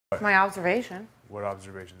My observation. What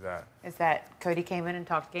observation is that? Is that Cody came in and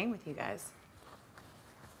talked game with you guys.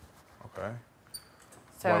 Okay.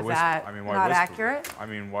 So why is whisper? that I mean, why not whisper? accurate? I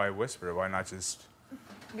mean, why whisper? Why not just?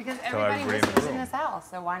 Because tell everybody everybody in the whispers in room? this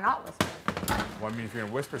house, so why not whisper? Well, I mean, if you're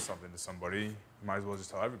gonna whisper something to somebody, you might as well just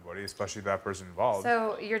tell everybody, especially that person involved.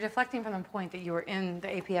 So you're deflecting from the point that you were in the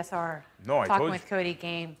APSR No, I talking told with you. Cody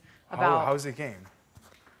game about. How's the game?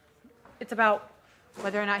 It's about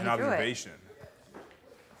whether or not An he threw it. observation.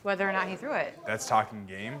 Whether or not he threw it. That's talking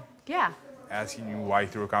game. Yeah. Asking you why you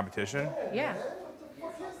threw a competition. Yeah.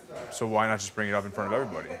 So why not just bring it up in front of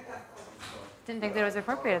everybody? Didn't think that it was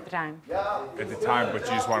appropriate at the time. At the time, but you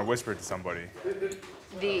just want to whisper it to somebody.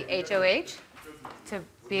 The HOH to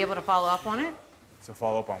be able to follow up on it To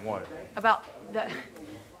follow up on what? about the.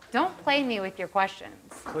 Don't play me with your questions.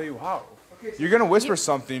 Tell you how. You're gonna whisper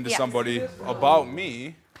something to yes. somebody about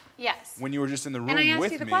me Yes. when you were just in the room And I asked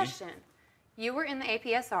with you the me. question. You were in the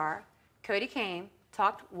APSR. Cody came,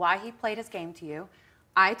 talked why he played his game to you.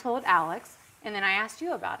 I told Alex, and then I asked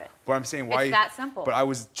you about it. But I'm saying why. It's that simple. But I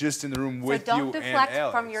was just in the room with so you don't and deflect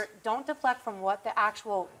Alex. from your. Don't deflect from what the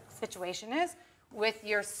actual situation is with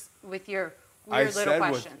your weird little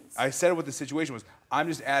questions. I said what the situation was. I'm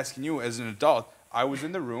just asking you as an adult. I was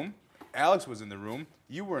in the room. Alex was in the room.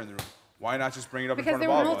 You were in the room. Why not just bring it up Because in there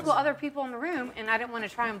front were of all of multiple us? other people in the room, and I didn't want to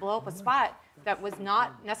try and blow up a spot that was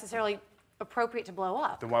not necessarily appropriate to blow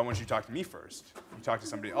up. Then why wouldn't you talk to me first? You talk to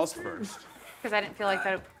somebody else first. Because I didn't feel like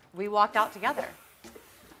that we walked out together.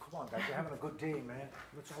 Come on, guys, you're having a good day, man.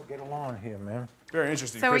 Let's all get along here, man. Very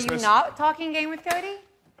interesting. So Christmas, are you not talking game with Cody?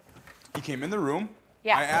 He came in the room.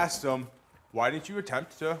 Yeah. I asked him, why didn't you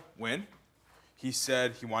attempt to win? He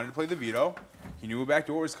said he wanted to play the veto. He knew a back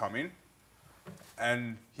door was coming.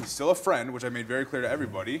 And he's still a friend, which I made very clear to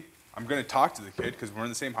everybody. I'm going to talk to the kid because we're in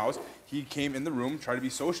the same house. He came in the room, tried to be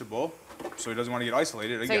sociable, so he doesn't want to get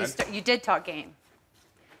isolated again. So you did talk game,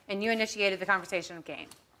 and you initiated the conversation of game.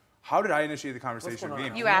 How did I initiate the conversation of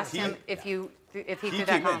game? You asked him if he threw that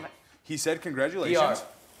came in. comment. He said, congratulations.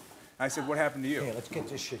 And I said, what happened to you? Hey, let's get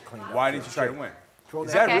this shit cleaned up. Why didn't you try to win? Throw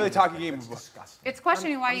Is that- that Okay. really talking game? Disgusting. It's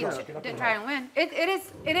questioning why you Get up didn't and try and win.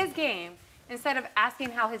 It is game. Instead of asking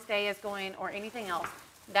how his day is going or anything else,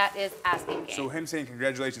 that is asking game. So him saying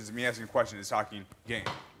congratulations and me asking a question is talking game.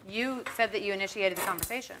 You said that you initiated the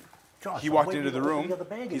conversation. Josh, He I'm walked waiting into the to open room. the other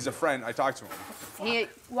bag He's a again. friend. I talked to him. He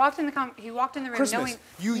walked in the room Christmas, knowing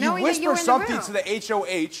you knowing that you were whisper in something the to room.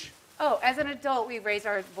 the HOH. Oh, as an adult, we raise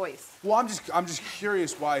our voice. Well, I'm just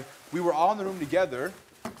curious why we were all in the room together,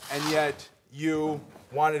 and yet you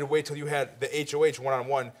wanted to wait till you had the HOH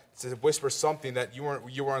one-on-one to whisper something that you weren't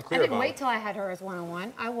I clear didn't about. wait till I had her as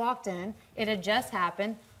one-on-one. I walked in. It had just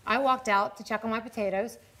happened. I walked out to check on my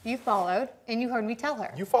potatoes. You followed, and you heard me tell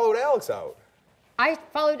her. You followed Alex out, I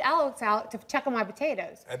followed Alex out to check on my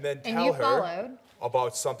potatoes. and then and tell you her followed.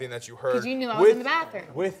 about something that you heard. 'Cause you knew I was in the bathroom.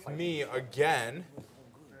 with me again.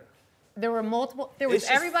 There were multiple. There was It's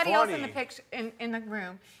just everybody else in the funny. picture in the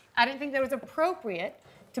room. I didn't think that it was appropriate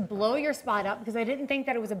to blow your spot up because I didn't think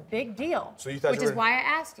that it was a big deal. So you thought which you is were- why I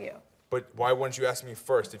asked you, But why wouldn't you ask me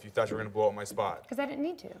first if you thought you were going to blow up my spot? because I didn't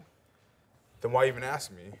need to, Then why even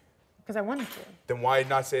ask me? because I wanted to, Then why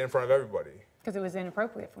not say it in front of everybody? because it was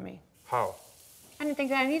inappropriate for me. How? I didn't think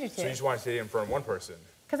that I needed So you to, just want to say it in front of one person.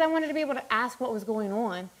 because I wanted to be able to ask what was going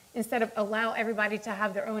on instead of allow everybody to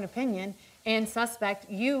have their own opinion and suspect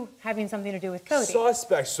you having something to do with Cody.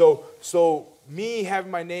 Suspect. So me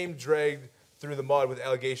having my name dragged through the mud with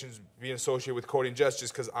allegations being associated with Cody and Jess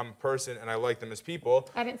just because I'm a person and I like them as people.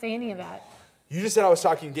 I didn't say any of that. You just said I was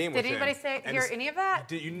talking game with Did him. anybody hear any of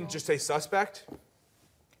that? You didn't just say suspect?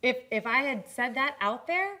 If I had said that out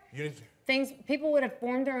there, You didn't, people would have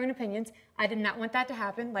formed their own opinions. I did not want that to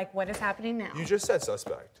happen, like what is happening now. you just said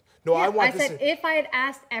suspect. No, Yeah, I want I this said to, if I had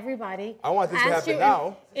asked everybody. I want this to asked happen you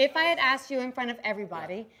now. If I had asked you in front of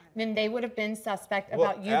everybody, then they would have been suspect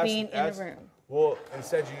well, about you ask- being in ask- the room. Well,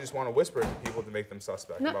 instead you just want to whisper it to people to make them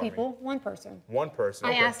suspect Not about people, me. one person. One person.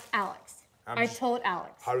 I okay. asked Alex. I just- told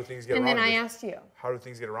Alex. How do things get And around then I this? asked you. How do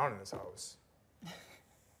things get around in this house?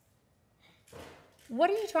 What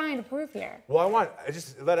are you trying to prove here? Well, I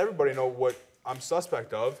just let everybody know what I'm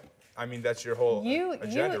suspect of. I mean, that's your whole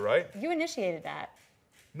agenda, right? You initiated that.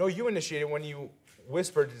 No, you initiated when you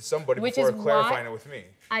whispered to somebody Which before is clarifying why- it with me.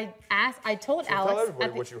 I told So Alex. tell everybody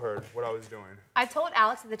at the- what you heard, what I was doing. I told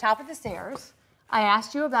Alex at the top of the stairs. I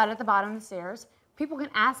asked you about it at the bottom of the stairs. People can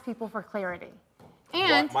ask people for clarity.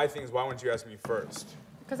 And My thing is, why wouldn't you ask me first?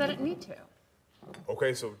 because I didn't need to.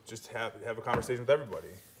 Okay, so just have a conversation with everybody.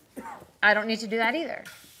 I don't need to do that either.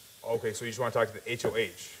 Okay, so you just want to talk to the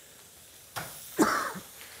HOH.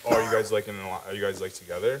 Oh, are you guys like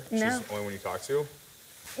together? No. She's the only one you talk to?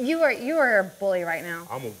 You are a bully right now.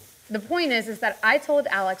 The point is that I told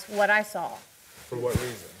Alex what I saw. For what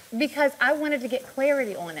reason? Because I wanted to get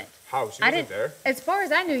clarity on it. How? She I wasn't didn't, there? As far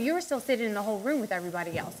as I knew, you were still sitting in the whole room with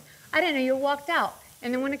everybody else. I didn't know you walked out.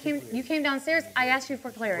 And then when you came downstairs, I asked you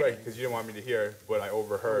for clarity. Right, because you didn't want me to hear, but I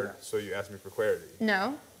overheard, so you asked me for clarity.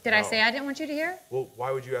 No. Did I say I didn't want you to hear? Well,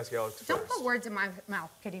 why would you ask Alex first? Don't put words in my mouth,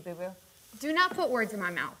 Kitty Boo Boo. Do not put words in my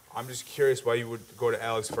mouth. I'm just curious why you would go to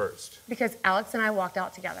Alex first. Because Alex and I walked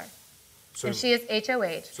out together. So, And she is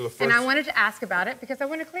HOH. So the first, and I wanted to ask about it because I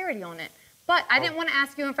wanted clarity on it. But I didn't want to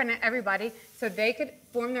ask you in front of everybody so they could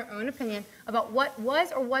form their own opinion about what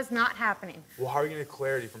was or was not happening. Well, how are you going to get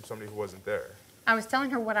clarity from somebody who wasn't there? I was telling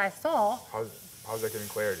her what I saw. How's that getting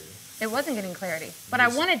clarity? It wasn't getting clarity, but I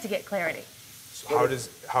wanted to get clarity. So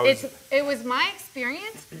It was my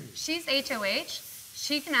experience. She's HOH.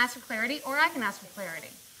 She can ask for clarity, or I can ask for clarity.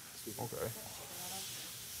 Okay.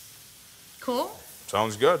 Cool?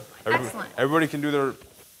 Sounds good. Excellent. Everybody can do their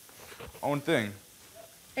own thing.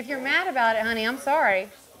 If you're mad about it, honey, I'm sorry.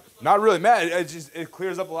 Not really mad. It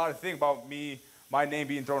clears up a lot of things about my name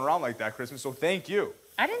being thrown around like that, Christmas. So thank you.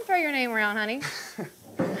 I didn't throw your name around, honey.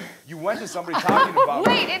 You went to somebody talking about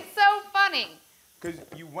Wait, it's so funny. Because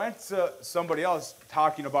you went to somebody else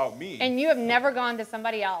talking about me. And you have never gone to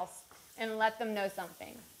somebody else and let them know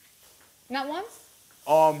something. Not once?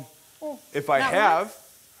 Well, if I not have, once?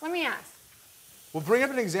 Let me ask. well, bring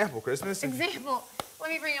up an example, Christmas. Example.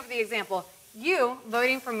 Let me bring up the example. You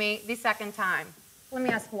voting for me the second time. Let me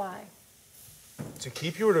ask why. To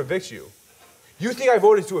keep you or to evict you? You think I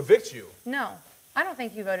voted to evict you? No, I don't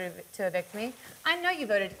think you voted to evict me. I know you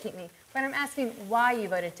voted to keep me, but I'm asking why you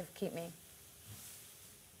voted to keep me.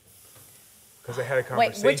 Because I had a Wait,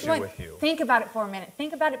 which conversation one? with you. Think about it for a minute.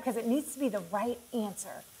 Think about it because it needs to be the right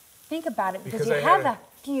answer. Think about it because Because you I have had a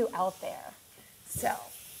few out there. So,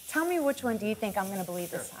 tell me which one do you think I'm going to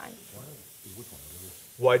believe this time?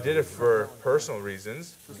 Well, I did it for personal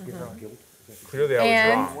reasons. Clearly, I was And-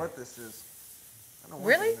 wrong. What this is.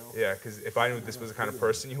 Really? Yeah, because if I knew this was the kind of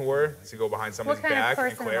person you were, to go behind somebody's kind of back and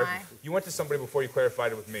person am clarify. I? You went to somebody before you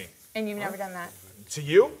clarified it with me. And you've never done that. To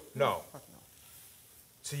you? No.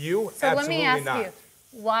 To you? So let Absolutely me ask not. you,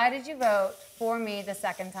 why did you vote for me the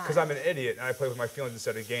second time? Because I'm an idiot and I play with my feelings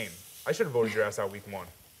instead of game. I should have voted your ass out week 1.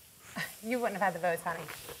 You wouldn't have had the votes, honey.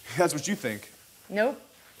 That's what you think. Nope.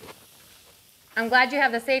 I'm glad you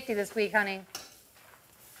have the safety this week, honey.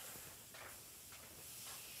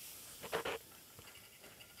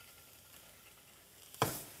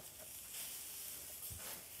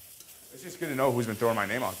 It's just good to know who's been throwing my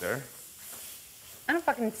name out there. I don't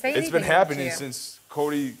fucking say anything. It's been about happening you. since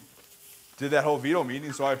Cody did that whole veto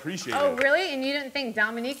meeting, so I appreciate Oh, it. really? And you didn't think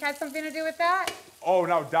Dominique had something to do with that? Oh,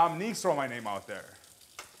 now Dominique's throwing my name out there.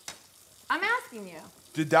 I'm asking you.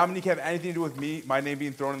 Did Dominique have anything to do with my name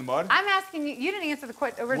being thrown in the mud? I'm asking you. You didn't answer the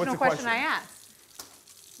original the question I question? asked.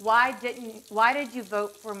 Why did you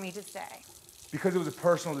vote for me to stay? Because it was a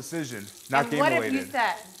personal decision, not And game what related. if you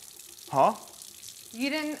said Huh? you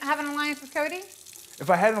didn't have an alliance with Cody? If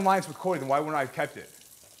I had an alliance with Cody, then why wouldn't I have kept it?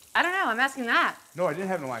 I don't know. I'm asking that. No, I didn't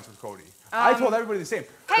have an alliance with Cody. I told everybody the same.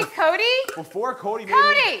 Hey, Cody. Before Cody made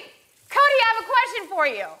Cody. me, Cody, I have a question for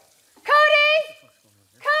you. Cody.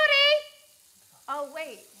 Cody. Oh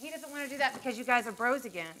wait, he doesn't want to do that because you guys are bros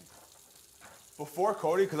again. before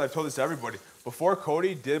Cody, because I've told this to everybody, before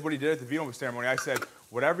Cody did what he did at the veto ceremony, I said,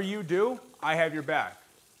 whatever you do, I have your back.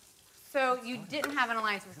 So you didn't have an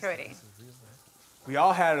alliance with Cody, We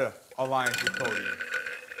all had an alliance with Cody.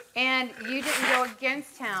 and you didn't go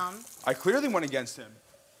against him. I clearly went against him.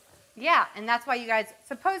 Yeah, and that's why you guys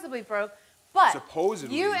supposedly broke. But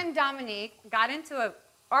Supposedly. you and Dominique got into an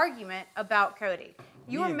argument about Cody.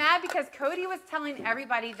 You were Me and- mad because Cody was telling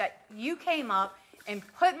everybody that you came up and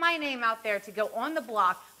put my name out there to go on the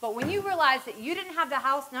block. But when you realized that you didn't have the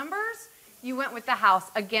house numbers, you went with the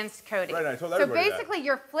house against Cody. Right, I told so everybody that. basically,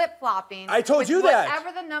 you're flip-flopping. I told with you that.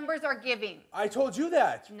 Whatever the numbers are giving. I told you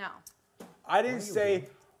that. No. I didn't say,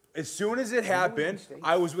 as soon as it happened,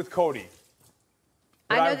 I was with Cody.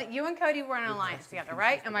 But I know that you and Cody were in an alliance together,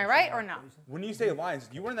 right? Am I right or no? When you say alliance,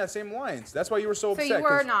 you were in that same alliance. That's why you were so So upset. you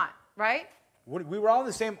were 'cause not, right? We were all in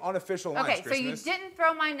the same unofficial alliance, Okay, so you Christmas. didn't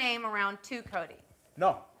throw my name around to Cody.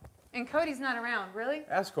 No, And Cody's not around, really?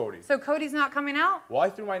 ask Cody. So Cody's not coming out? Well, I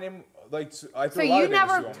threw my name, I threw So a lot you of names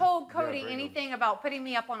never to him. told Yeah, Cody bring them. anything about putting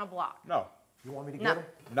me up on a block? No, You want me to get No. him?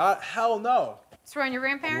 not, hell no. Swear on your You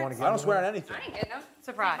want grandparents? to I get don't him? swear on anything. I didn't get no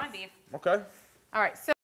surprise. Okay? All right, so